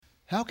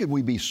How can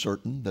we be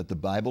certain that the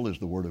Bible is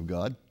the Word of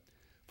God?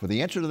 For the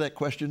answer to that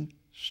question,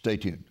 stay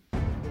tuned.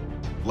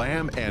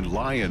 Lamb and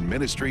Lion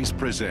Ministries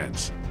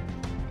presents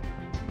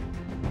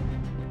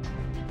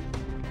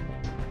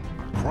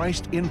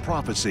Christ in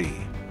Prophecy,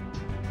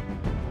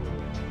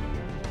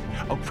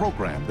 a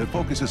program that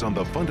focuses on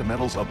the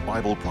fundamentals of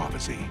Bible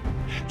prophecy,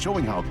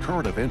 showing how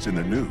current events in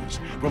the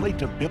news relate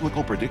to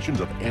biblical predictions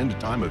of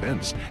end-time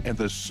events and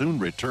the soon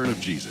return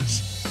of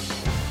Jesus.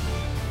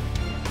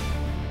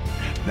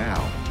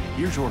 Now,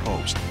 here's your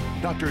host,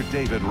 Dr.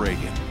 David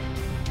Reagan.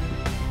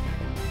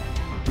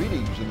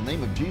 Greetings in the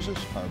name of Jesus,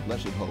 our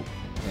blessed hope,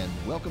 and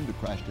welcome to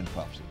Christ in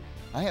Prophecy.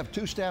 I have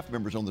two staff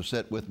members on the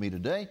set with me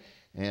today,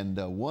 and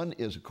one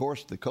is, of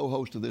course, the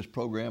co-host of this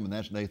program, and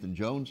that's Nathan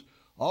Jones.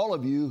 All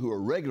of you who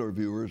are regular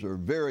viewers are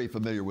very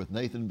familiar with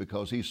Nathan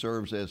because he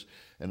serves as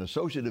an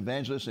associate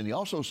evangelist, and he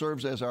also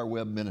serves as our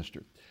web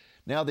minister.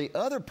 Now, the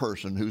other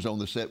person who's on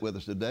the set with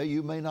us today,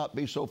 you may not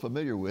be so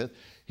familiar with.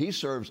 He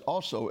serves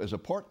also as a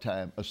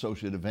part-time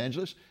associate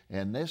evangelist,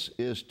 and this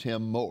is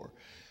Tim Moore.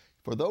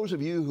 For those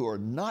of you who are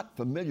not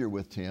familiar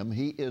with Tim,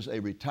 he is a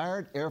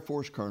retired Air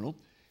Force colonel.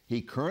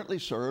 He currently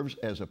serves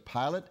as a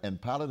pilot and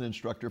pilot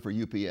instructor for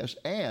UPS,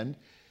 and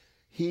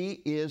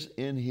he is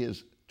in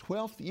his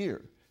 12th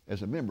year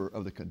as a member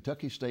of the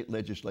Kentucky State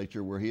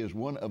Legislature, where he is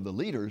one of the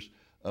leaders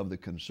of the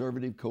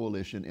conservative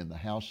coalition in the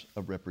House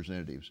of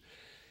Representatives.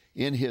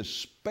 In his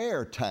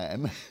spare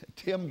time,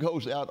 Tim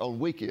goes out on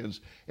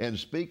weekends and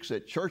speaks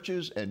at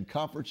churches and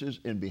conferences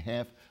in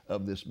behalf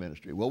of this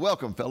ministry. Well,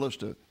 welcome, fellas,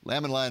 to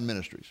Lamb and Lion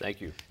Ministries. Thank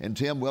you. And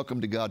Tim,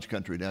 welcome to God's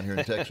country down here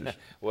in Texas.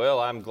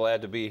 Well, I'm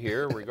glad to be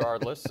here,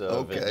 regardless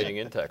of it being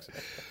in Texas.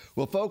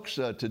 Well, folks,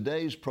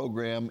 today's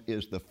program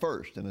is the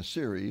first in a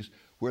series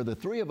where the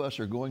three of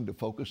us are going to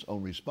focus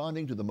on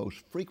responding to the most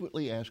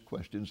frequently asked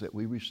questions that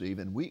we receive,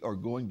 and we are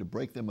going to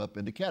break them up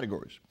into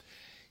categories.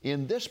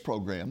 In this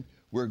program,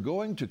 we're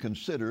going to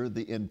consider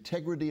the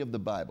integrity of the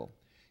Bible.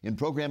 In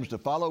programs to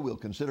follow, we'll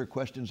consider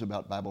questions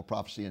about Bible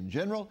prophecy in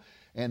general,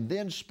 and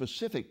then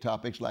specific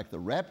topics like the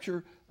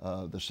rapture,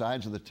 the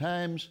signs of the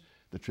times,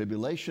 the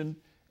tribulation,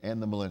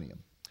 and the millennium.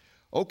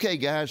 Okay,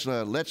 guys,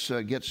 let's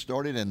get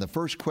started. And the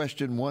first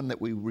question, one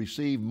that we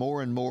receive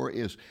more and more,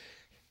 is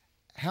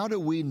how do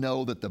we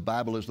know that the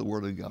Bible is the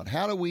Word of God?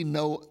 How do we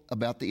know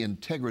about the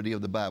integrity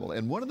of the Bible?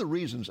 And one of the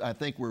reasons I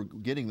think we're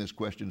getting this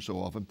question so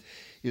often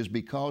is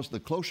because the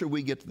closer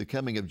we get to the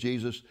coming of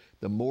Jesus,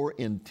 the more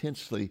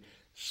intensely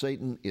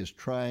Satan is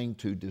trying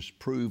to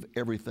disprove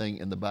everything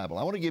in the Bible.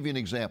 I want to give you an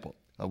example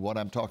of what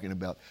I'm talking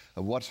about,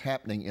 of what's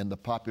happening in the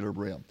popular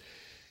realm.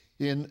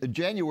 In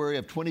January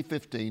of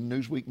 2015,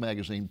 Newsweek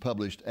magazine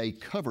published a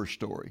cover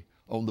story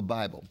on the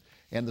Bible,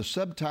 and the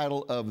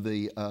subtitle of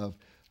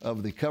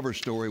the cover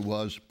story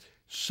was,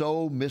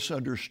 "So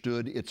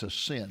Misunderstood It's a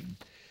Sin."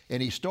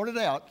 And he started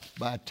out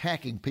by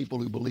attacking people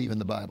who believe in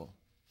the Bible.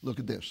 Look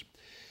at this.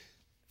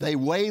 They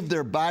wave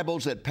their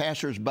Bibles at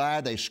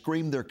passers-by. They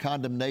scream their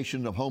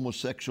condemnation of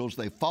homosexuals.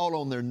 They fall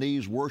on their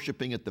knees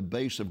worshiping at the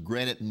base of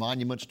granite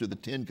monuments to the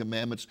Ten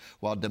Commandments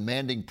while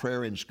demanding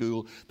prayer in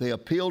school. They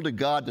appeal to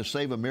God to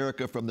save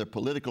America from their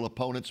political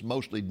opponents,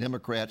 mostly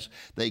Democrats.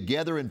 They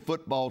gather in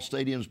football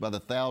stadiums by the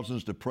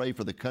thousands to pray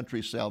for the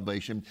country's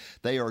salvation.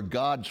 They are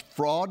God's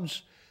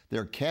frauds.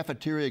 They're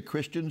cafeteria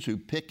Christians who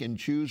pick and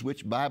choose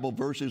which Bible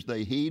verses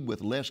they heed with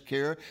less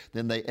care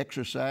than they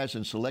exercise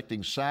in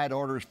selecting side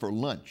orders for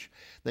lunch.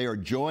 They are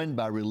joined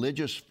by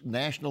religious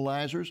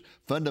nationalizers,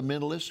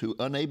 fundamentalists who,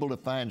 unable to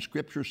find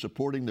scripture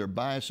supporting their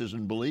biases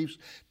and beliefs,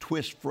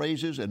 twist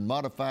phrases and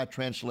modify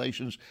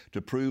translations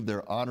to prove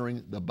they're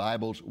honoring the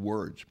Bible's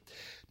words.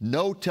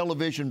 No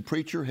television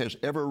preacher has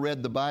ever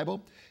read the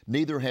Bible.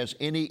 Neither has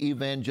any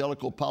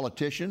evangelical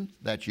politician,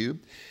 that's you.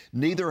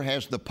 Neither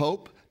has the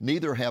Pope.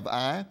 Neither have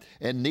I,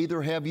 and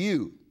neither have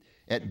you.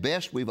 At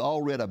best, we've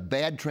all read a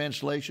bad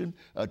translation,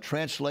 a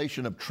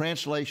translation of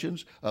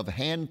translations, of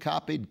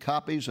hand-copied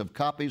copies of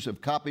copies of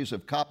copies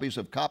of copies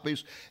of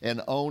copies, and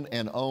on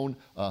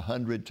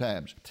 100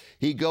 times.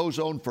 He goes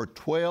on for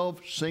 12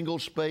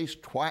 single-spaced,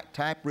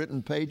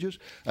 typewritten pages,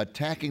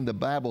 attacking the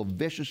Bible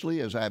viciously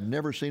as I've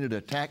never seen it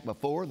attacked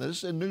before.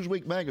 This is in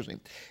Newsweek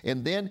magazine.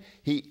 And then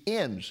he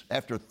ends,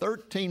 after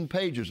 13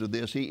 pages of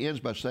this, he ends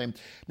by saying,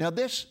 now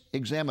this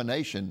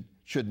examination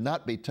should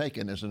not be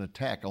taken as an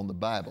attack on the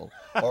Bible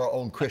or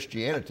on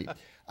Christianity.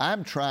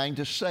 I'm trying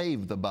to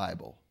save the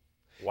Bible.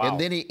 Wow. And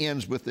then he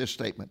ends with this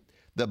statement.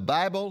 The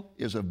Bible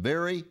is a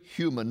very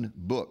human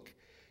book.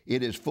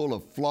 It is full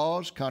of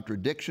flaws,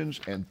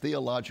 contradictions, and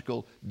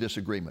theological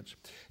disagreements.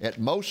 At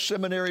most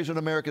seminaries in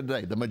America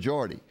today, the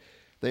majority,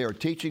 they are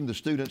teaching the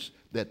students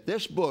that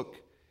this book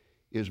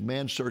is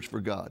man's search for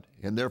God,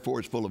 and therefore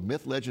it's full of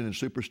myth, legend, and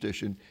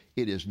superstition.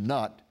 It is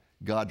not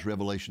God's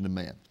revelation to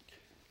man.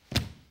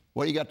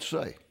 What do you got to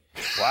say?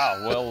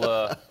 Wow,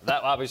 well,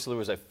 that obviously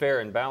was a fair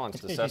and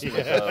balanced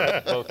assessment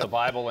of both the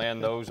Bible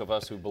and those of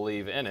us who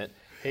believe in it.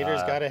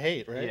 Haters gotta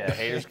hate, right? Yeah,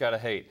 haters gotta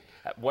hate.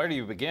 Where do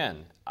you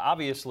begin?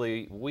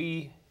 Obviously,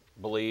 we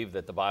believe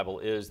that the Bible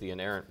is the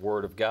inerrant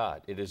Word of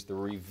God. It is the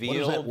revealed...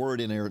 What does that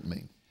word inerrant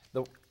mean?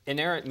 The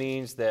Inerrant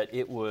means that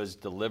it was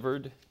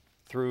delivered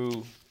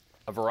through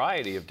a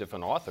variety of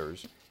different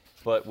authors,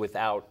 but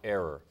without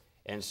error.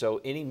 And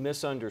so any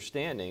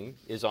misunderstanding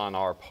is on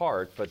our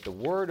part, but the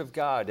Word of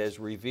God as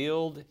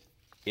revealed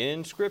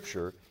in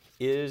Scripture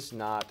is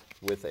not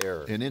with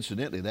error. And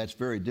incidentally, that's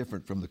very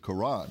different from the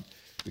Quran,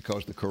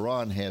 because the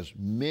Quran has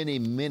many,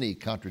 many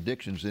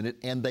contradictions in it,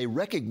 and they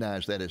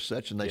recognize that as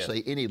such, and they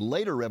say any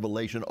later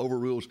revelation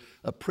overrules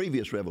a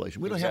previous revelation.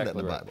 We don't have that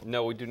in the Bible.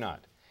 No, we do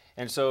not.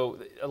 And so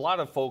a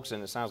lot of folks,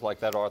 and it sounds like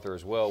that author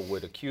as well,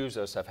 would accuse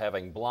us of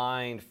having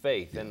blind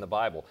faith in the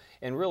Bible.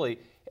 And really,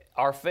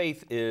 our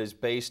faith is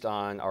based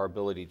on our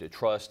ability to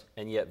trust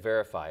and yet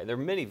verify. There are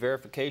many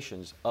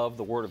verifications of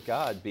the Word of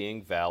God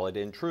being valid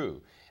and true.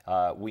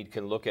 We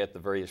can look at the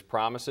various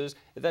promises.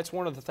 That's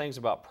one of the things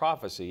about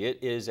prophecy. It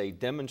is a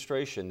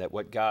demonstration that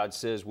what God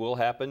says will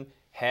happen,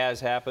 has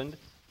happened,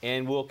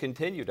 and will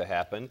continue to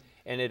happen,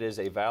 and it is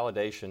a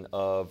validation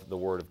of the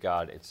Word of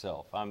God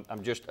itself. I'm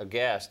just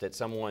aghast at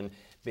someone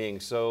being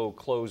so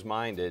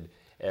close-minded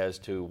as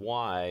to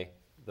why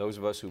those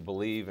of us who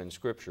believe in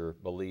Scripture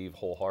believe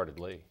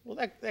wholeheartedly. Well,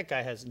 that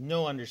guy has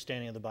no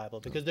understanding of the Bible,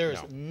 because there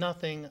is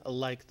nothing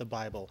like the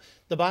Bible.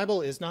 The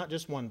Bible is not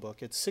just one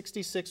book. It's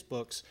 66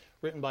 books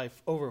written by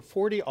over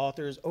 40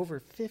 authors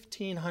over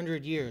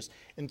 1,500 years.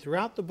 And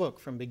throughout the book,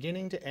 from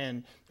beginning to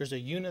end, there's a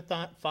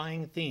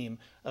unifying theme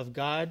of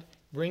God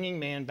bringing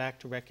man back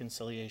to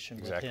reconciliation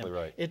with him. Exactly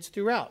right. It's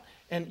throughout.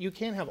 And you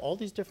can't have all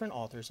these different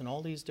authors and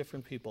all these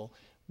different people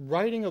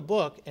writing a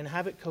book and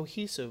have it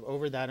cohesive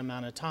over that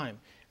amount of time.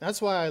 And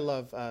that's why I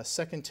love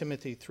 2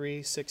 Timothy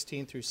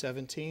 3:16 through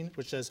 17,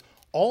 which says,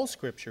 all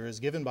Scripture is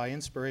given by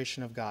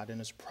inspiration of God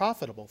and is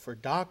profitable for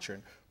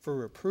doctrine, for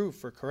reproof,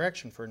 for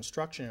correction, for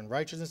instruction in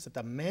righteousness, that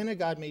the man of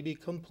God may be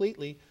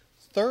completely,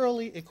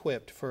 thoroughly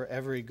equipped for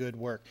every good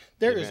work.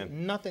 There is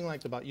nothing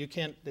like the Bible. You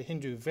can't, the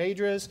Hindu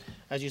Vedas,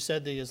 as you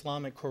said, the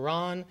Islamic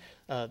Quran,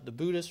 the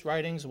Buddhist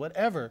writings,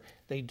 whatever,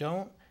 they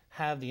don't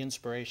have the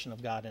inspiration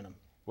of God in them.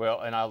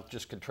 Well, and I'll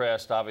just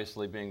contrast,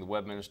 obviously, being the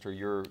web minister,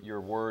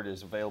 your word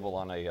is available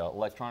on an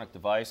electronic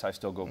device. I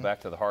still go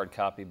back to the hard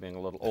copy, being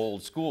a little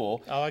old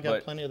school. Oh, I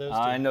got plenty of those, too.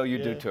 I know you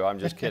do, too. I'm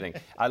just kidding.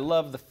 I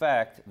love the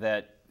fact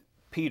that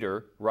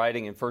Peter,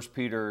 writing in 1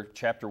 Peter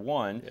chapter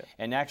 1,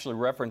 and actually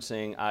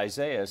referencing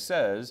Isaiah,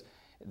 says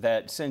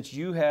that since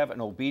you have an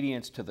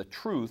obedience to the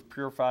truth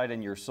purified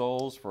in your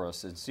souls for a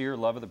sincere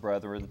love of the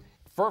brethren,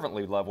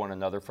 fervently love one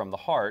another from the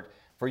heart,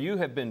 for you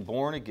have been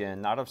born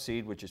again, not of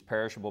seed which is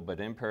perishable, but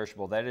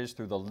imperishable. That is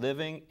through the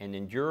living and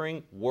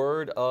enduring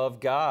Word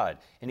of God.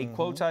 And he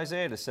quotes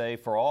Isaiah to say,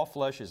 for all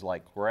flesh is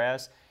like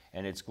grass,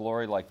 and its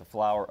glory like the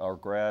flower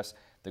of grass.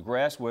 The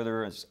grass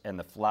withers and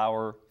the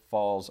flower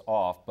falls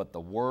off, but the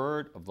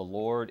word of the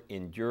Lord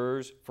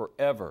endures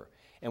forever.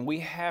 And we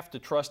have to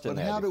trust in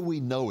that. But how do we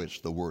know it's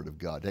the Word of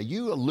God? Now,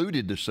 you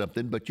alluded to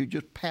something, but you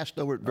just passed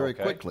over it very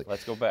quickly.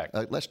 Let's go back.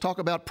 Let's talk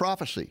about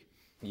prophecy.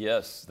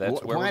 Yes,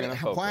 that's where we're going to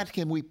focus. Why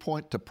can we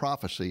point to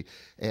prophecy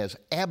as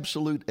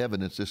absolute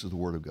evidence this is the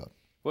Word of God?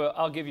 Well,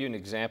 I'll give you an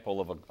example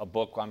of a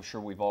book I'm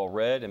sure we've all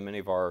read and many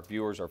of our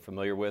viewers are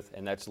familiar with,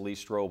 and that's Lee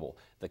Strobel,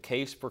 The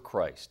Case for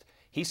Christ.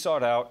 He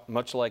sought out,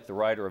 much like the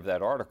writer of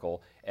that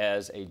article,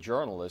 as a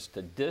journalist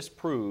to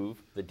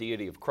disprove the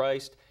deity of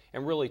Christ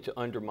and really to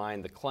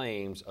undermine the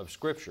claims of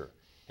Scripture.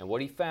 And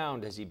what he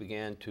found as he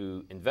began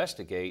to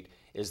investigate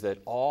is that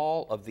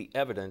all of the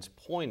evidence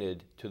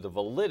pointed to the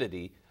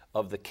validity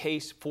of the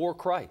case for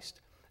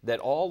Christ, that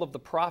all of the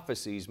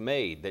prophecies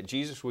made that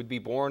Jesus would be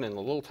born in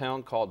a little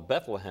town called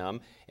Bethlehem,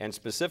 and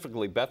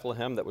specifically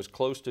Bethlehem that was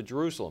close to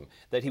Jerusalem,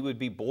 that he would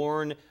be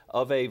born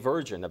of a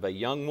virgin, of a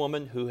young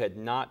woman who had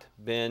not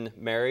been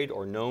married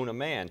or known a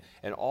man,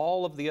 and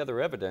all of the other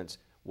evidence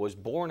was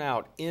borne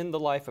out in the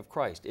life of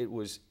Christ. It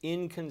was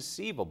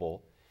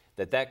inconceivable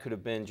that that could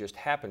have been just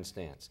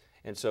happenstance.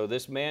 And so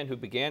this man who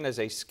began as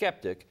a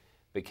skeptic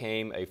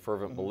became a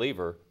fervent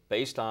believer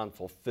based on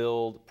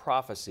fulfilled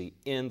prophecy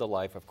in the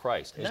life of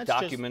Christ. It's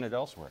documented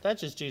elsewhere.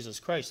 That's just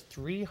Jesus Christ.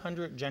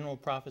 300 general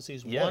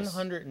prophecies,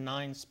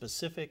 109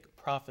 specific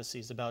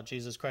prophecies about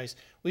Jesus Christ.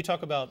 We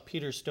talk about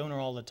Peter Stoner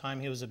all the time.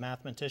 He was a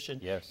mathematician.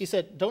 Yes. He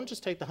said, don't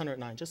just take the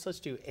 109, just let's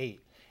do 8.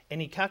 And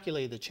he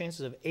calculated the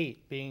chances of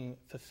 8 being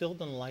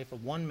fulfilled in the life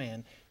of one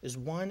man is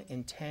 1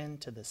 in 10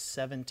 to the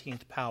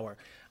 17th power.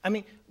 I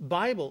mean, the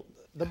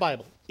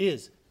Bible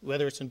is,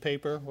 whether it's in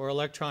paper or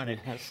electronic,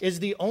 is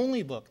the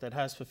only book that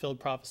has fulfilled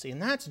prophecy.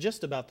 And that's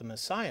just about the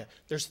Messiah.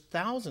 There's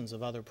thousands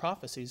of other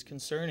prophecies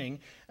concerning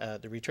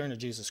the return of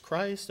Jesus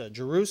Christ,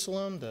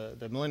 Jerusalem,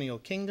 the millennial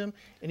kingdom,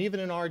 and even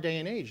in our day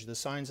and age, the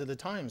signs of the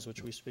times,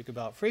 which we speak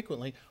about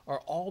frequently, are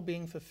all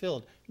being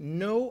fulfilled.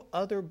 No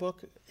other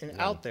book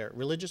out there,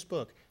 religious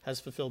book, has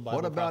fulfilled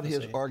Bible prophecy. What about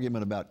his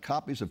argument about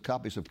copies of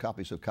copies of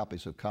copies of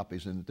copies of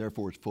copies, and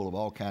therefore it's full of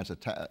all kinds of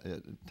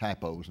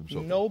typos and so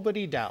forth?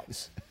 Nobody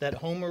doubts that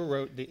Homer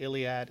wrote the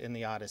Iliad and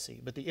the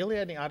Odyssey, but the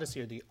Iliad and the Odyssey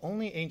are the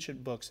only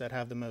ancient books that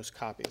have the most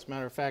copies. As a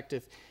matter of fact,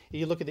 if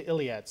you look at the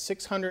Iliad,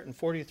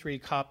 643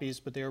 copies,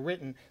 but they are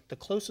written, the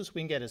closest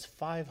we can get is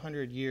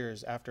 500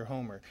 years after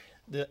Homer.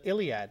 The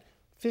Iliad,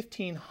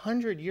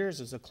 1,500 years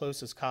is the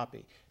closest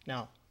copy.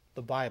 Now,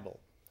 the Bible,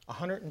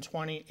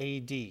 120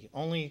 AD,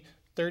 only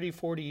 30,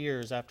 40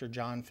 years after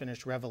John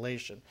finished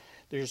Revelation.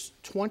 There's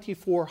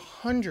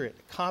 2,400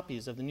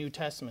 copies of the New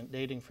Testament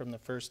dating from the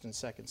 1st and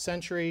 2nd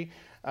century.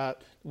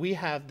 We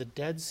have the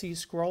Dead Sea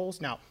Scrolls.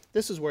 Now,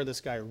 this is where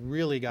this guy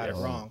really got it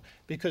wrong,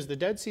 because the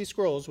Dead Sea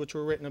Scrolls, which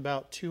were written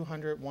about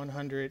 200,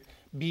 100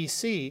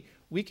 BC,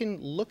 we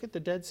can look at the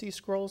Dead Sea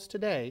Scrolls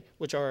today,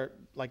 which are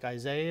like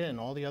Isaiah and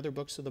all the other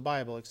books of the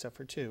Bible except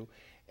for 2,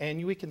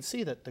 and we can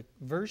see that the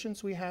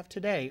versions we have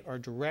today are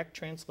direct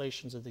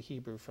translations of the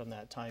Hebrew from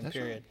that time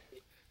period.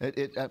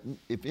 Right.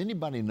 If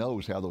anybody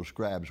knows how those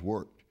scribes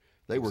worked,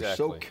 they were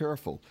so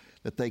careful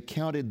that they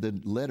counted the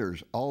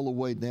letters all the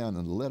way down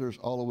and the letters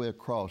all the way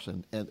across,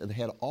 and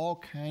had all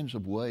kinds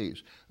of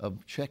ways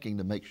of checking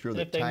to make sure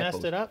that if they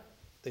messed it up,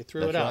 they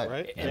threw it out,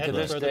 right? And to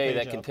this day,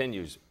 that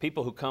continues.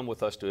 People who come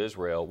with us to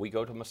Israel, we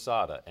go to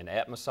Masada, and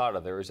at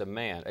Masada there is a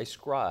man, a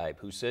scribe,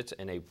 who sits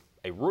in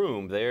a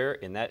room there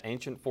in that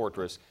ancient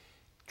fortress,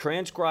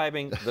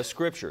 transcribing the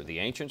Scripture, the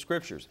ancient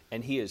Scriptures,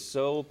 and he is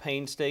so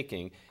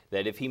painstaking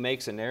that if he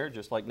makes an error,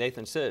 just like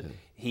Nathan said,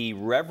 he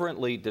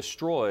reverently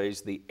destroys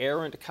the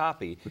errant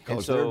copy.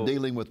 Because they're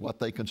dealing with what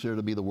they consider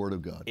to be the Word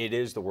of God. It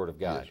is the Word of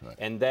God. Yes, right.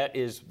 And that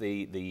is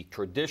the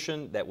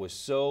tradition that was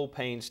so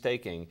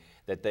painstaking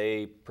that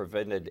they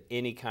prevented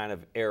any kind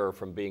of error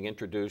from being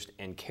introduced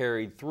and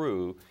carried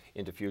through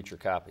into future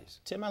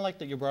copies. Tim, I like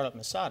that you brought up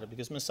Masada,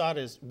 because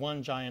Masada is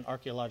one giant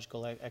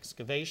archaeological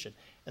excavation.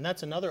 And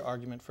that's another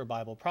argument for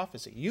Bible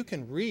prophecy. You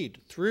can read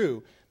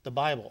through the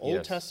Bible,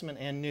 Old Testament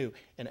and New,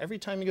 and every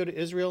time you go to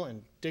Israel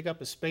and dig up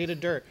a spade of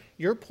dirt,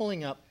 you're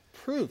pulling up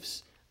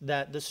proofs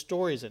that the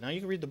stories. Now you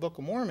can read the Book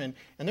of Mormon,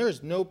 and there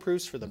is no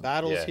proofs for the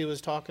battles he was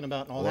talking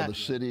about and all that. Or the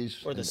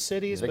cities. Or the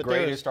cities. The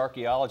greatest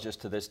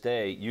archaeologists to this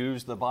day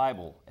use the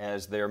Bible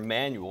as their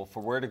manual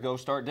for where to go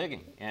start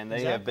digging. And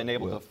they have been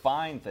able to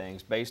find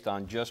things based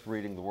on just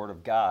reading the Word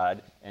of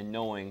God and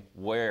knowing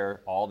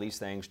where all these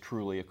things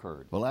truly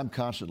occurred. Well, I'm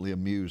constantly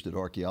amused at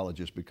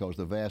archaeologists, because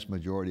the vast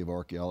majority of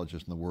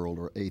archaeologists in the world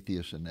are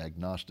atheists and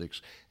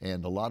agnostics,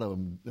 and a lot of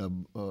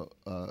them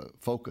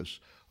focus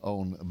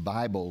on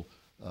Bible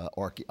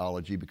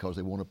archaeology because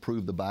they want to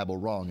prove the Bible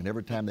wrong. And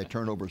every time they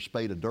turn over a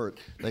spade of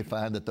dirt, they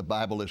find that the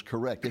Bible is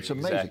correct. It's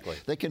amazing. Exactly.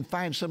 They can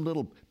find some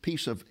little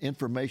piece of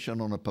information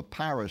on a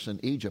papyrus in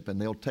Egypt,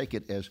 and they'll take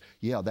it as,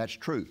 yeah, that's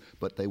true.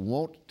 But they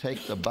won't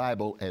take the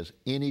Bible as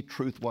any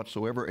truth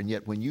whatsoever. And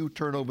yet when you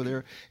turn over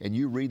there and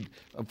you read,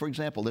 for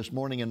example, this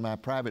morning in my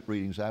private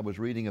readings, I was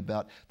reading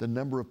about the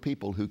number of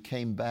people who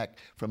came back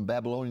from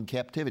Babylonian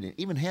captivity,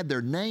 even had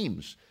their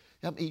names.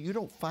 I mean, you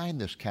don't find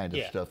this kind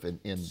of stuff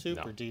in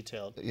super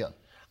detailed. Yeah.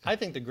 I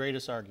think the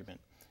greatest argument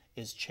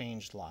is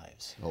changed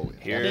lives. Oh,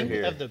 yeah. Think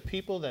of the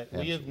people that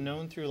we have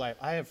known through life.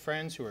 I have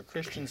friends who are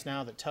Christians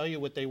now that tell you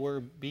what they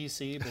were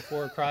BC,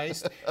 before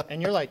Christ, and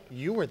you're like,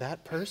 you were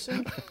that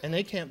person? And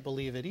they can't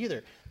believe it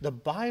either. The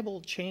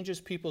Bible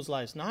changes people's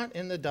lives, not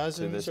in the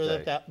dozens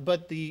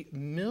but the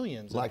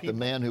millions like of people. the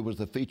man who was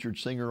the featured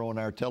singer on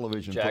our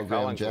television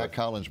program, Jack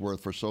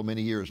Collinsworth, for so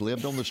many years,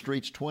 lived on the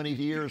streets 20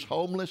 years,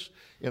 homeless,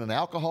 in an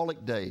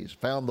alcoholic daze,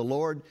 found the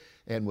Lord,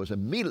 and was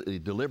immediately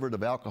delivered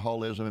of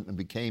alcoholism and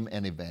became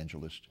an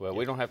evangelist. Well,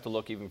 we don't have to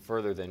look even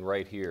further than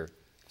right here.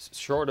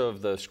 Short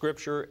of the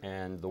Scripture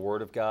and the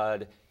Word of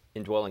God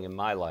indwelling in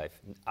my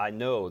life, I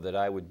know that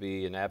I would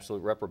be an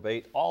absolute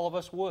reprobate. All of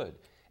us would.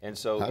 And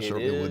so it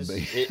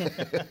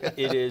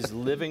is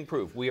living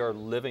proof. We are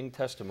living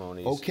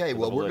testimonies. Okay,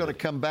 well, we're going to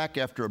come back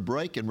after a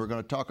break, and we're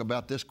going to talk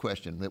about this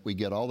question that we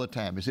get all the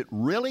time. Is it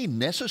really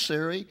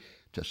necessary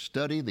to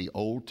study the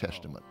Old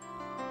Testament?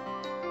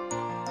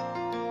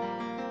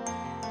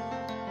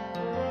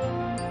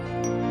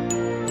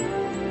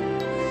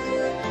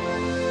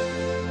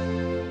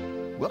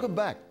 Welcome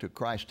back to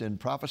Christ in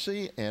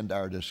Prophecy and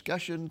our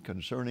discussion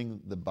concerning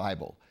the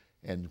Bible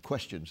and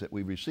questions that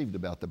we received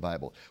about the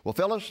Bible. Well,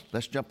 fellas,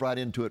 let's jump right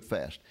into it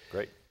fast.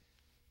 Great.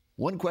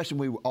 One question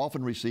we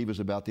often receive is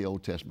about the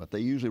Old Testament. They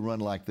usually run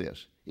like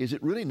this. Is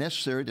it really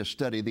necessary to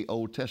study the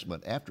Old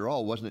Testament? After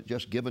all, wasn't it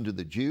just given to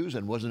the Jews,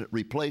 and wasn't it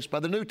replaced by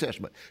the New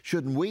Testament?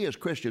 Shouldn't we as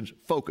Christians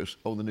focus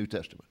on the New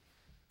Testament?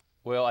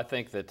 Well, I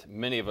think that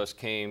many of us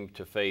came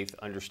to faith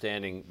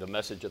understanding the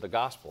message of the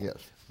gospel. Yes.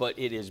 But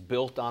it is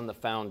built on the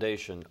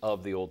foundation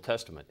of the Old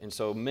Testament. And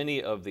so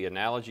many of the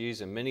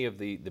analogies and many of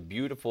the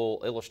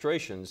beautiful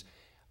illustrations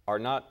are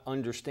not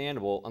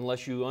understandable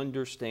unless you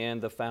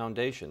understand the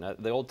foundation.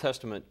 The Old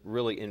Testament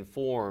really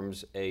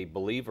informs a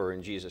believer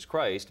in Jesus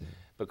Christ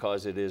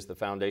because it is the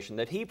foundation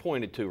that he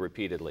pointed to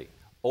repeatedly.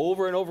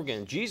 Over and over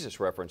again, Jesus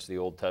referenced the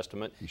Old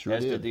Testament,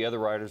 as did the other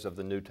writers of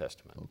the New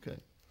Testament. Okay.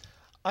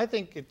 I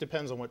think it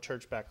depends on what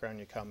church background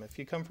you come. If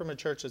you come from a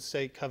church that's,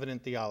 say,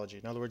 covenant theology,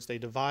 in other words, they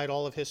divide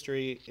all of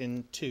history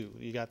in two.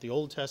 You got the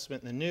Old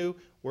Testament and the New.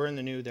 We're in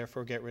the New,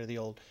 therefore get rid of the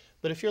Old.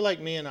 But if you're like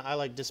me and I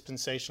like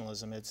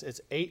dispensationalism,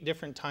 it's 8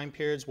 different time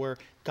periods where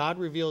God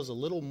reveals a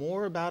little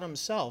more about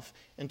himself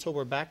until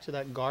we're back to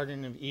that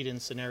Garden of Eden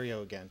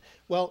scenario again.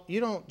 Well,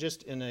 you don't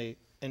just in a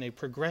in a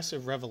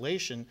progressive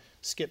revelation,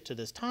 skip to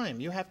this time.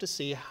 You have to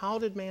see, how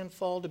did man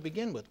fall to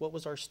begin with? What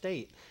was our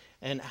state?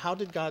 And how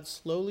did God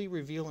slowly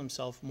reveal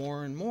himself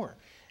more and more?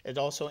 It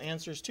also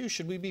answers, too,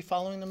 should we be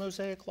following the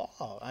Mosaic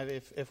Law?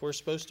 If we're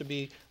supposed to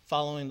be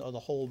following the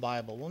whole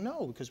Bible? Well,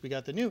 no, because we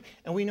got the new.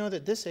 And we know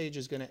that this age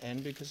is going to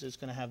end because it's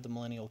going to have the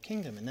millennial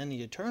kingdom and then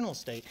the eternal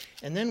state.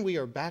 And then we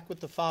are back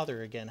with the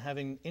Father again,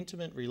 having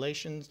intimate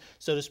relations,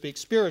 so to speak,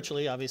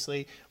 spiritually,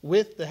 obviously,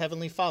 with the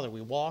Heavenly Father.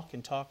 We walk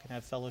and talk and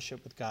have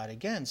fellowship with God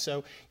again.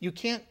 So you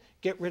can't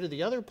get rid of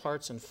the other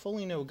parts and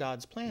fully know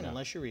God's plan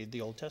unless you read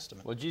the Old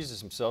Testament. Well,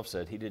 Jesus himself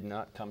said he did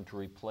not come to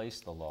replace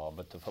the law,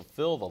 but to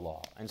fulfill the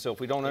law. And so if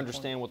we don't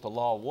understand what the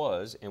law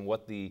was and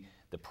what the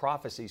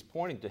prophecies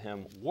pointing to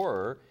him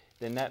were,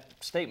 then that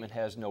statement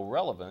has no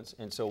relevance.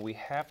 And so we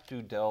have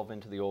to delve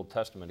into the Old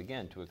Testament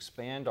again to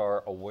expand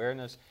our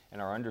awareness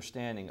and our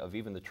understanding of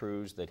even the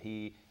truths that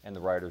he and the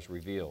writers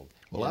revealed.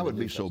 Well, I would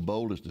be so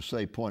bold as to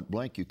say point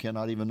blank, you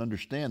cannot even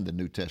understand the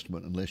New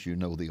Testament unless you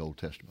know the Old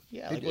Testament.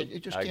 Yeah, it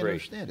just I can't agree.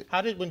 understand it.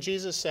 How did, when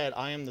Jesus said,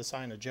 I am the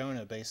sign of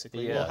Jonah,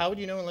 basically, Yeah. well, how would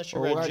you know unless you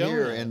Or read right Jonah?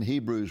 here in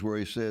Hebrews where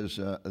he says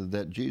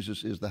that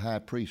Jesus is the high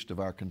priest of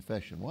our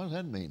confession. What does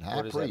that mean?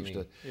 High does that priest.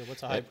 mean? Yeah,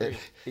 what's a high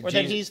priest? Or that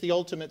Jesus- he's the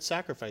ultimate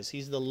sacrifice.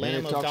 He's the And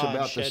Lamb it of talks God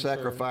about the shed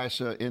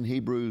sacrifice in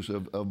Hebrews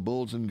of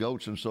bulls and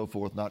goats and so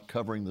forth, not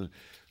covering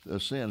the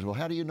sins. Well,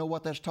 how do you know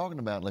what that's talking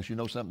about unless you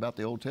know something about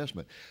the Old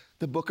Testament?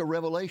 The book of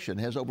Revelation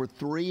has over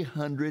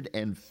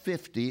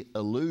 350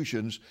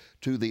 allusions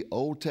to the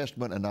Old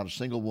Testament, and not a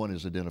single one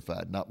is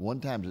identified. Not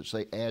one time does it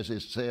say, as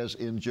it says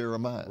in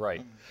Jeremiah.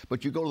 Right.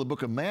 But you go to the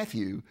book of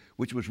Matthew,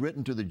 which was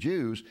written to the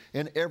Jews,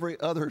 and every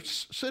other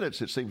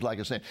sentence, it seems like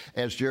it's saying,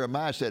 as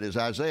Jeremiah said, as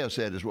Isaiah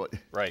said, is what.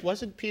 Right.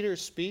 Wasn't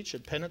Peter's speech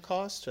at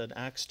Pentecost in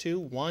Acts 2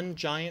 one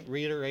giant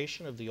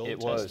reiteration of the Old It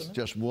was. Testament?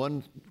 Just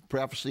one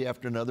prophecy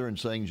after another and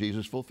saying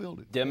Jesus fulfilled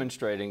it.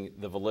 Demonstrating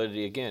the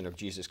validity again of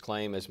Jesus'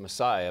 claim as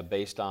Messiah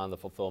based on the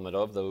fulfillment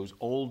of those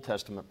Old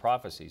Testament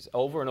prophecies.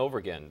 Over and over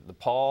again,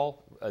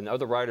 Paul and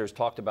other writers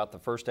talked about the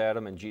first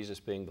Adam and Jesus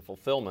being the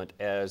fulfillment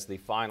as the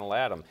final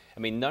Adam. I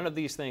mean, none of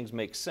these things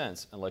make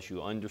sense unless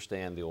you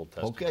understand the Old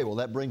Testament. Okay, well,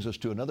 that brings us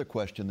to another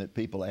question that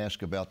people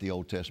ask about the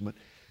Old Testament.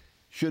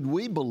 Should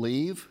we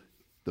believe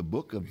the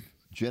book of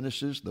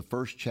Genesis, the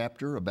first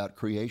chapter about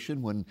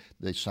creation, when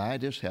the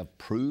scientists have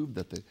proved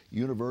that the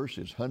universe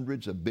is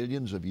hundreds of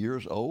billions of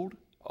years old?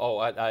 Oh,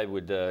 I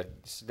would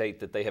state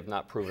that they have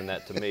not proven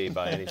that to me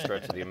by any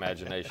stretch of the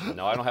imagination.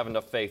 No, I don't have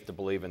enough faith to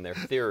believe in their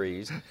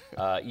theories.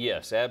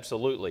 Yes,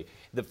 absolutely.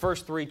 The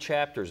first 3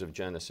 chapters of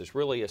Genesis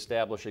really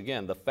establish,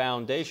 again, the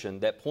foundation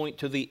that point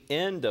to the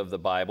end of the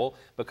Bible,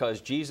 because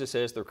Jesus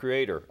as the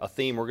Creator, a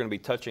theme we're going to be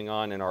touching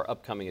on in our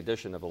upcoming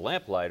edition of The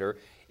Lamplighter,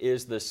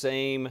 is the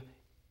same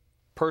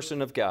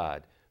person of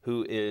God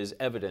who is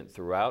evident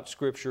throughout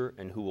Scripture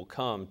and who will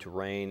come to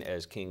reign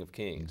as King of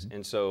Kings.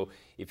 And so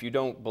if you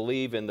don't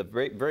believe in the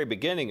very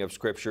beginning of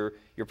Scripture,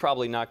 you're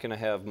probably not going to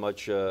have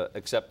much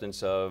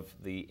acceptance of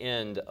the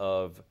end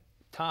of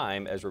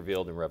time as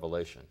revealed in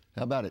Revelation.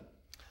 How about it?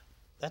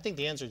 I think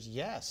the answer is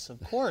yes,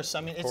 of course. I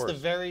mean, it's the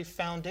very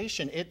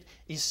foundation. It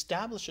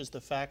establishes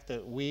the fact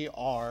that we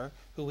are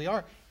who we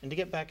are. And to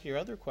get back to your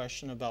other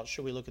question about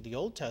should we look at the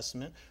Old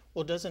Testament,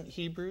 well, doesn't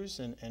Hebrews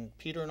and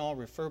Peter and all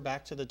refer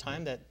back to the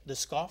time that the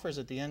scoffers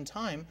at the end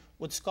time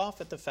would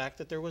scoff at the fact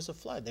that there was a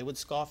flood? They would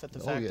scoff at the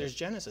fact yes. there's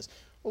Genesis.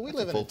 Well, we That's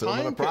live a in a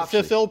fulfillment time of prophecy.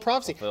 fulfilled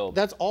prophecy. Fulfilled.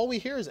 That's all we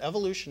hear is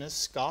evolutionists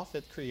scoff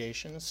at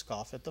creation and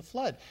scoff at the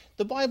flood.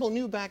 The Bible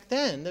knew back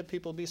then that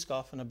people would be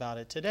scoffing about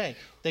it today.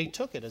 They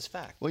took it as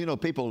fact. Well, you know,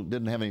 people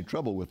didn't have any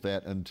trouble with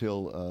that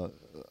until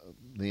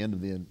the end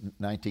of the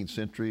 19th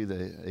century,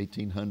 the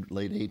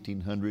late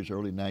 1800s,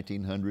 early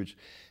 1900s,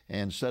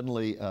 and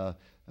suddenly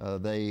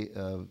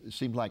it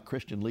seemed like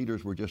Christian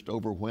leaders were just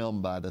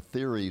overwhelmed by the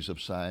theories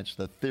of science,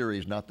 the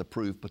theories, not the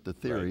proof, but the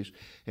theories.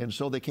 Right. And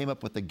so they came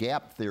up with the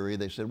gap theory.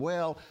 They said,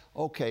 well,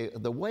 okay,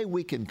 the way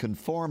we can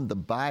conform the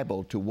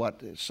Bible to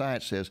what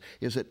science says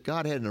is that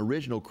God had an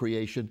original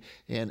creation,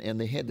 and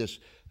they had this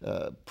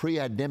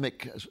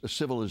pre-Adamic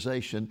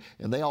civilization,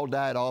 and they all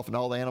died off, and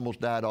all the animals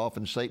died off,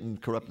 and Satan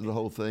corrupted the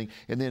whole thing.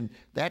 And then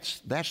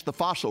that's the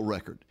fossil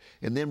record.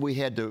 And then we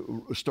had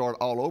to start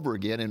all over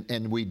again,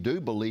 and we do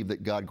believe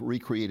that God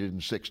recreated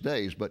in 6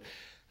 days. But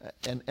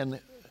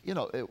you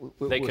know, it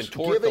They was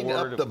contort the giving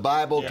word up the of-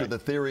 Bible to the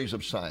theories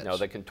of science. No,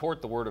 they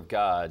contort the Word of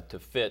God to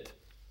fit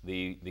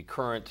the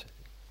current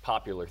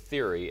popular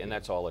theory, and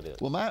that's all it is.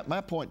 Well,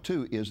 my point,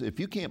 too, is if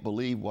you can't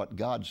believe what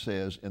God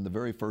says in the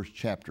very first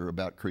chapter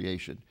about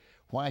creation,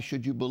 why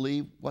should you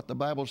believe what the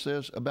Bible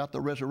says about the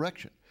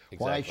resurrection?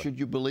 Why Exactly. should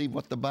you believe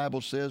what the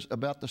Bible says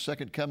about the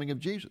second coming of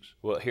Jesus?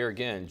 Well, here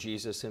again,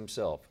 Jesus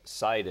himself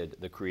cited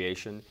the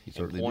creation and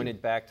certainly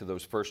pointed back to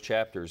those first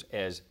chapters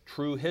as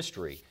true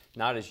history,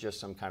 not as just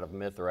some kind of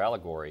myth or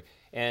allegory.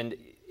 And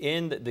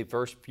in the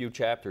first few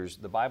chapters,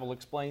 the Bible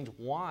explains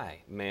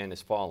why man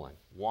is fallen,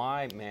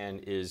 why man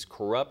is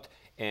corrupt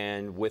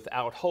and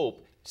without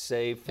hope,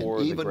 save for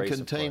and the even grace of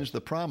contains Christ.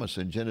 the promise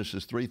in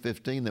Genesis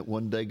 3:15 that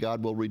one day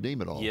God will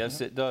redeem it all. Yes,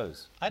 it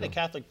does. I had a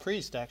Catholic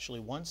priest actually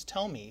once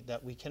tell me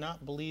that we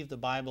cannot believe the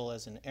Bible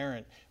as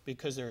inerrant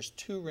because there's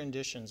 2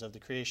 renditions of the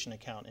creation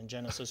account in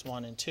Genesis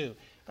 1 and 2.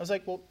 I was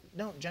like, well,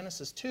 no,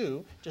 Genesis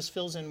 2 just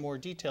fills in more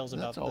details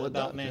about, all it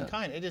does, yeah.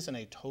 mankind. It isn't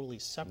a totally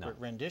separate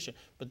rendition.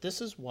 But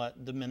this is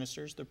what the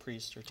ministers, the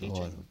priests are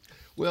teaching.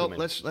 Well,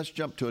 let's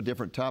jump to a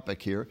different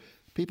topic here.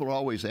 People are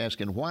always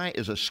asking, why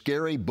is a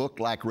scary book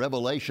like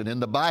Revelation in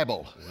the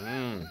Bible?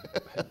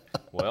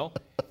 Well,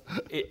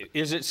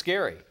 is it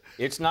scary?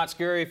 It's not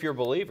scary if you're a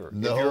believer.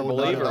 No, if you're a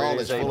believer, not at all.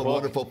 it is It's a full of book,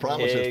 wonderful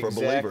promises for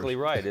believers. Exactly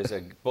right. It's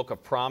a book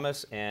of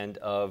promise and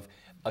of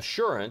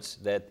assurance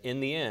that in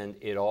the end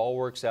it all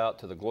works out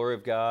to the glory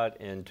of God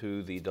and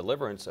to the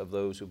deliverance of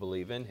those who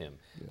believe in Him.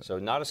 Yeah. So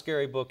not a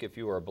scary book if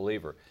you are a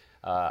believer.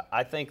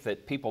 I think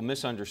that people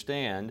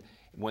misunderstand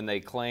when they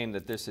claim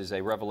that this is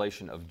a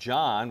revelation of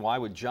John. Why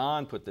would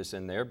John put this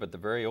in there? But the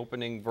very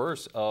opening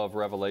verse of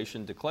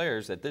Revelation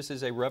declares that this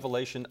is a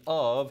revelation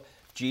of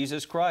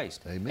Jesus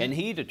Christ. Amen. And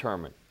He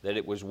determined that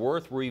it was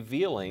worth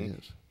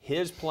revealing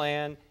His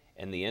plan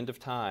and the end of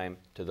time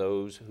to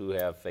those who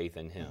have faith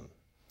in Him.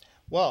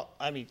 Well,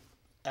 I mean,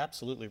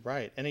 absolutely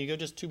right. And you go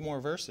just 2 more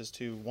verses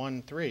to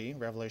 1:3,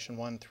 Revelation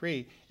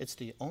 1:3. It's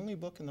the only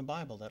book in the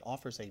Bible that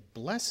offers a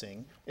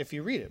blessing if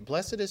you read it.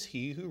 Blessed is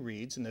he who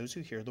reads and those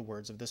who hear the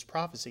words of this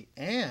prophecy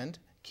and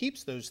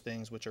keeps those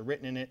things which are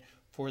written in it,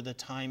 for the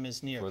time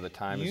is near. For the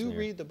time is near. near. You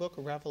read the book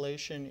of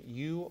Revelation,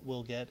 you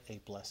will get a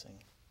blessing.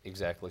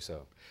 Exactly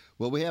so.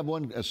 Well, we have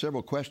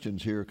several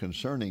questions here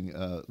concerning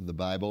the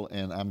Bible,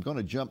 and I'm going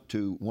to jump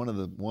to one of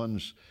the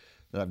ones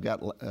that I've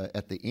got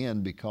at the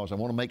end because I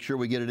want to make sure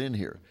we get it in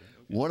here.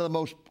 One of the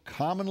most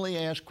commonly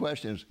asked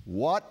questions,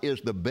 what is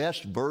the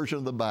best version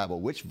of the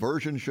Bible? Which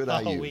version should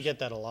I use? Oh, we get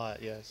that a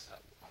lot, yes.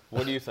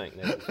 What do you think,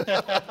 Nick?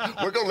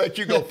 We're going to let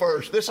you go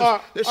first. This is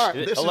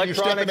you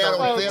stepping out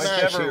on thin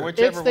ice here.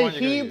 It's the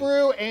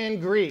Hebrew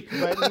and Greek,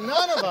 but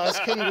none of us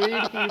can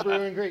read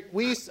Hebrew and Greek.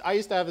 I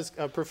used to have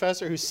a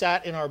professor who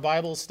sat in our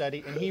Bible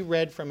study, and he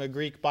read from a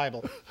Greek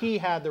Bible. He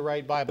had the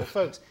right Bible.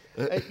 Folks,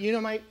 you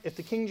know, Mike, if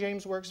the King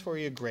James works for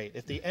you, great.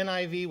 If the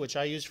NIV, which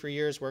I used for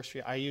years, works for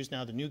you, I use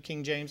now the New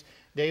King James.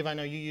 Dave, I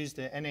know you use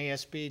the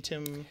NASB.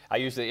 Tim? I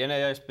use the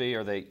NASB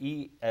or the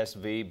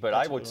ESV, but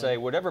I would say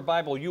whatever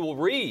Bible you will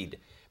read.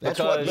 That's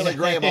what Billy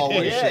Graham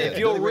always said. If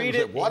you'll read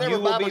it, whatever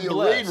you will Bible be you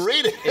blessed.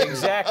 read it.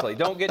 Exactly.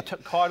 Don't get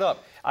caught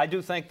up. I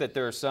do think that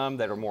there are some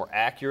that are more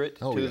accurate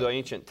to the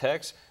ancient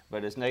text,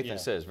 but as Nathan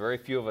says, very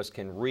few of us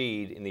can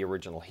read in the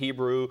original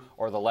Hebrew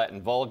or the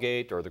Latin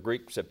Vulgate or the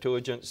Greek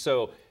Septuagint.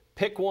 So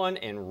pick one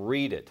and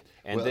read it,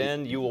 and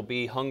then you will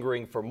be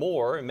hungering for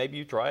more, and maybe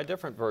you try a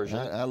different version.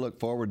 I look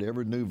forward to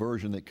every new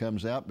version that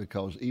comes out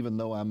because even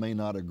though I may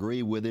not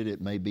agree with it,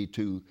 it may be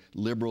too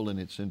liberal in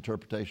its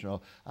interpretation.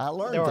 I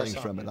learn things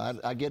from it.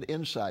 I get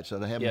insights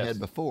that I haven't had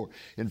before.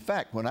 In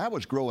fact, when I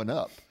was growing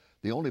up,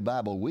 the only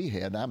Bible we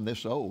had, I'm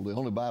this old, the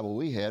only Bible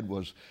we had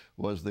was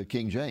the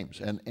King James.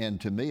 And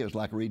to me, it was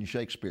like reading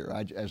Shakespeare.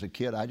 As a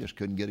kid, I just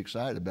couldn't get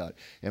excited about it.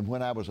 And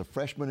when I was a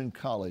freshman in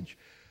college,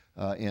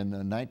 in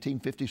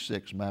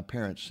 1956, my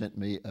parents sent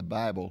me a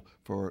Bible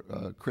for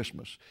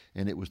Christmas,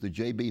 and it was the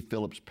J.B.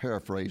 Phillips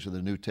paraphrase of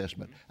the New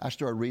Testament. I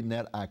started reading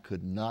that. I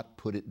could not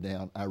put it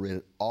down. I read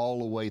it all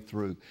the way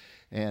through.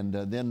 And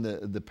then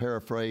the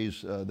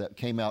paraphrase that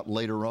came out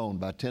later on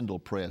by Tyndale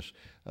Press,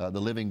 the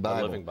Living Bible.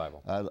 The Living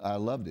Bible. I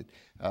loved it.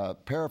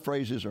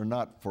 Paraphrases are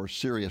not for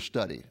serious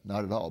study,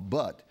 not at all,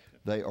 but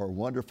they are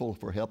wonderful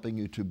for helping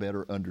you to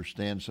better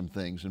understand some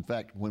things. In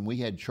fact, when we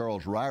had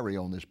Charles Ryrie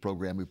on this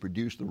program, who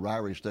produced the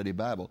Ryrie Study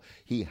Bible,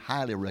 he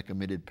highly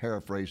recommended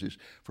paraphrases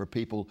for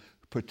people,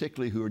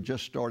 particularly who are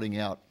just starting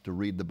out to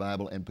read the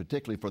Bible, and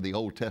particularly for the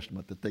Old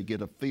Testament, that they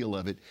get a feel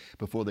of it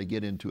before they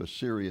get into a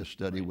serious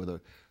study with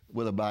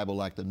a Bible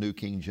like the New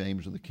King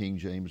James or the King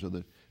James or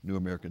the New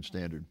American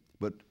Standard.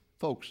 But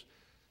folks,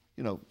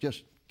 you know,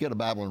 just get a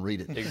Bible and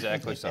read it.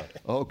 Exactly so.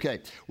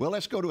 Okay. Well,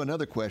 let's go to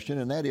another question,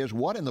 and that is,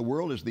 what in the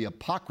world is the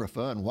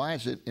Apocrypha, and why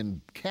is it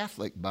in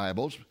Catholic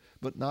Bibles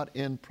but not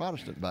in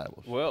Protestant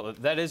Bibles? Well,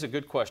 that is a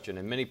good question,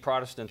 and many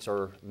Protestants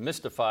are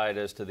mystified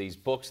as to these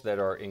books that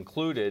are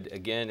included,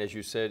 again, as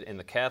you said, in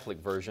the Catholic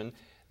version.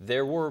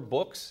 There were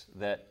books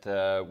that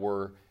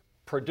were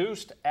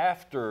produced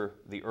after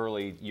the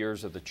early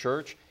years of the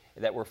Church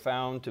that were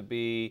found to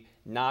be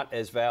not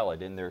as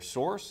valid in their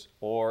source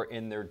or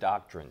in their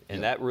doctrine.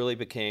 And that really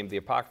became the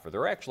Apocrypha.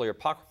 There are actually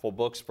apocryphal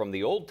books from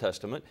the Old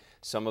Testament.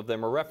 Some of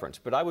them are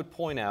referenced. But I would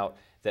point out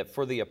that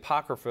for the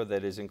Apocrypha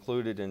that is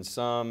included in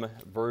some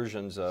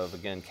versions of,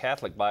 again,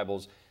 Catholic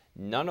Bibles,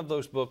 none of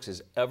those books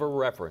is ever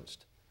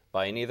referenced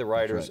by any of the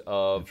writers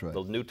of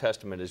the New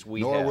Testament as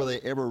we have. Nor were they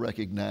ever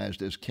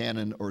recognized as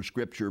canon or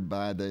scripture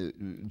by the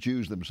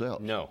Jews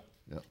themselves. No.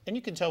 And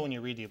you can tell when you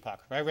read the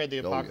Apocrypha. I read the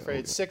Apocrypha.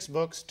 It's 6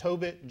 books: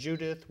 Tobit,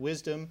 Judith,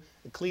 Wisdom,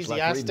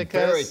 Ecclesiasticus, like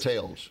fairy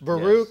tales.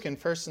 Baruch, and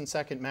 1st and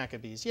 2nd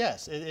Maccabees.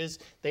 Yes, it is.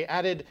 They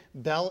added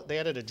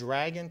a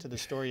dragon to the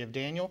story of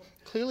Daniel.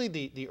 Clearly,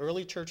 the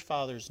early church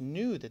fathers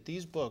knew that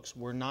these books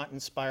were not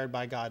inspired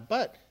by God,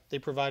 but they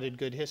provided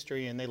good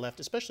history, and they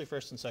left, especially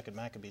 1st and 2nd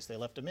Maccabees, they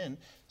left them in,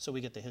 so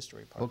we get the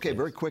history part. Okay,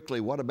 very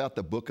quickly, what about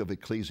the book of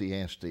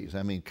Ecclesiastes?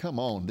 I mean, come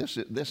on, this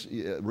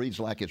reads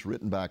like it's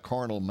written by a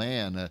carnal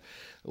man.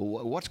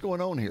 What's going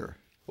on here?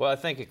 Well, I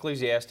think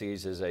Ecclesiastes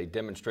is a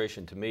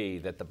demonstration to me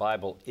that the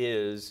Bible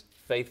is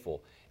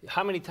faithful.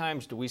 How many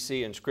times do we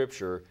see in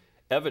Scripture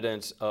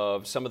evidence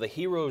of some of the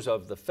heroes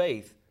of the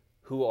faith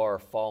who are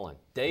fallen?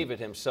 David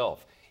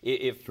himself.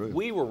 If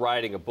we were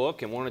writing a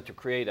book and wanted to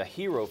create a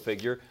hero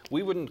figure,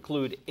 we would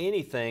include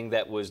anything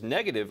that was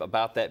negative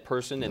about that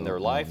person in their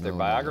life, their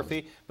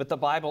biography, but the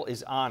Bible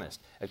is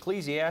honest.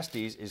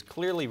 Ecclesiastes is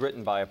clearly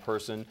written by a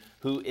person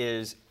who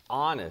is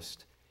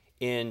honest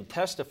in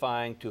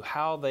testifying to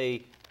how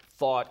they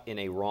thought in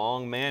a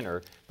wrong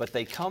manner, but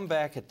they come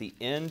back at the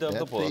end of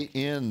the book. At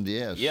the end,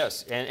 yes.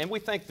 Yes, and we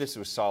think this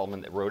was Solomon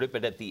that wrote it,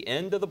 but at the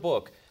end of the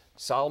book,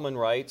 Solomon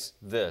writes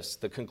this: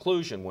 the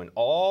conclusion, when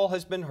all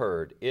has been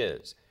heard,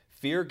 is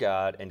fear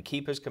God and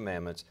keep His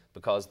commandments,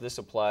 because this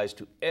applies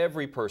to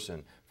every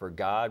person, for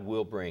God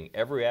will bring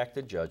every act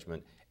of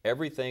judgment,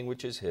 everything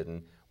which is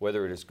hidden,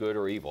 whether it is good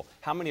or evil.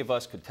 How many of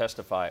us could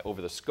testify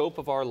over the scope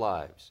of our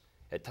lives?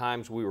 At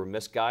times we were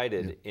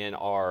misguided in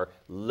our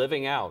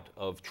living out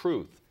of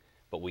truth,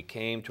 but we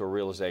came to a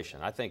realization.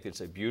 I think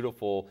it's a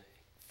beautiful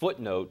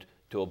footnote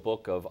to a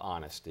book of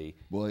honesty.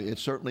 Well, it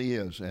certainly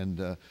is,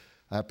 and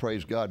I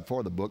praise God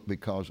for the book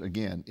because,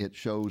 again, it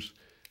shows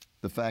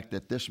the fact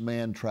that this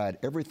man tried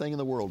everything in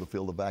the world to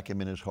fill the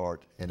vacuum in his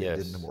heart, and it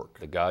didn't work.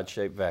 The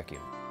God-shaped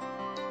vacuum.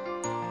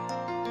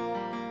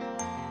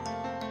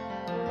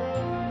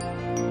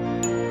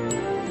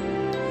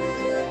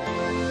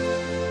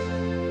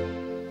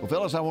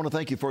 Fellas, I want to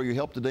thank you for your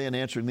help today in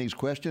answering these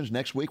questions.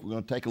 Next week, we're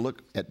going to take a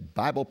look at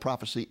Bible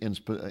prophecy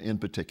in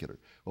particular.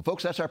 Well,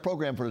 folks, that's our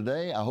program for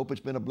today. I hope it's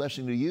been a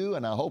blessing to you,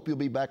 and I hope you'll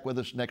be back with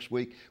us next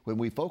week when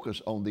we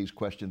focus on these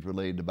questions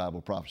related to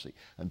Bible prophecy.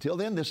 Until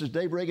then, this is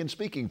Dave Reagan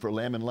speaking for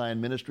Lamb and Lion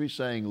Ministries,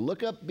 saying,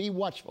 look up, be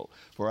watchful,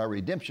 for our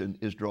redemption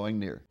is drawing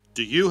near.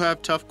 Do you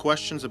have tough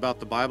questions about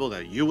the Bible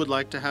that you would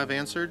like to have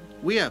answered?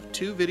 We have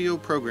 2 video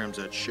programs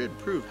that should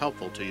prove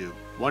helpful to you.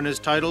 One is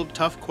titled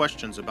Tough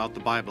Questions About the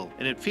Bible,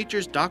 and it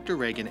features Dr.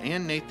 Reagan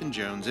and Nathan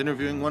Jones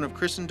interviewing one of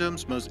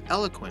Christendom's most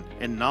eloquent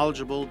and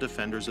knowledgeable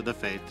defenders of the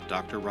faith,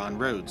 Dr. Ron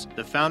Rhodes,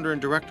 the founder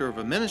and director of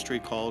a ministry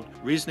called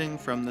Reasoning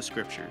from the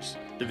Scriptures.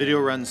 The video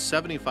runs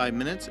 75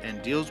 minutes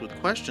and deals with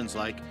questions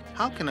like,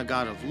 how can a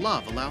God of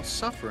love allow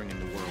suffering in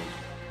the world?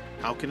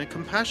 How can a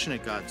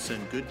compassionate God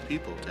send good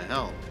people to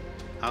hell?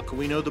 How can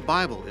we know the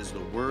Bible is the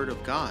Word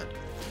of God?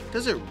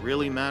 Does it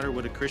really matter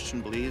what a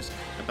Christian believes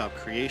about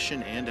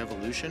creation and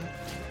evolution?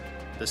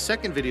 The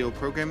second video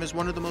program is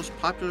one of the most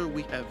popular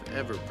we have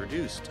ever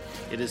produced.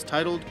 It is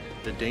titled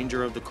The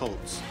Danger of the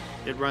Cults.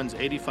 It runs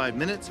 85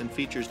 minutes and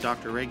features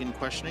Dr. Reagan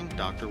questioning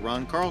Dr.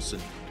 Ron Carlson,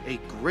 a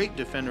great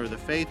defender of the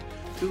faith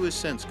who has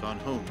since gone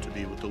home to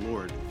be with the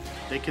Lord.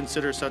 They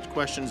consider such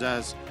questions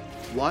as,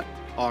 what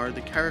are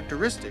the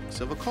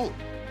characteristics of a cult?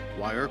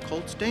 Why are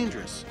cults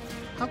dangerous?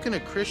 How can a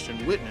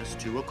Christian witness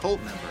to a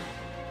cult member?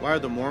 Why are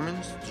the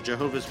Mormons, the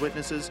Jehovah's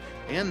Witnesses,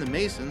 and the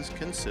Masons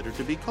considered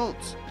to be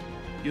cults?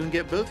 You can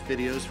get both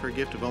videos for a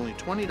gift of only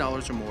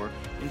 $20 or more,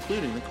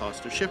 including the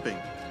cost of shipping.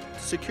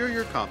 To secure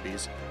your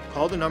copies,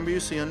 call the number you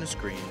see on the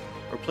screen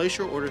or place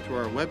your order through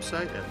our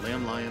website at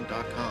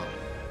lamblion.com.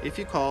 If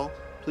you call,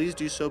 please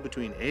do so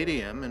between 8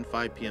 a.m. and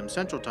 5 p.m.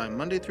 Central Time,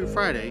 Monday through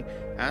Friday.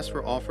 Ask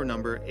for offer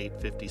number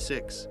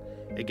 856.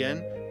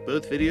 Again,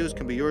 both videos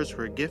can be yours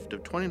for a gift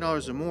of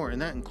 $20 or more,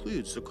 and that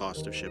includes the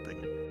cost of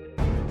shipping.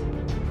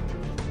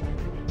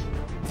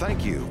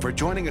 Thank you for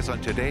joining us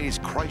on today's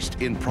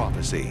Christ in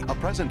Prophecy, a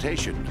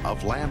presentation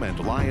of Lamb and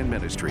Lion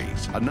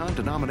Ministries, a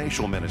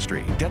non-denominational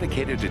ministry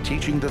dedicated to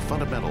teaching the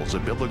fundamentals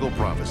of biblical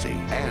prophecy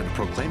and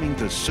proclaiming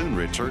the soon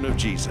return of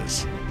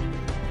Jesus.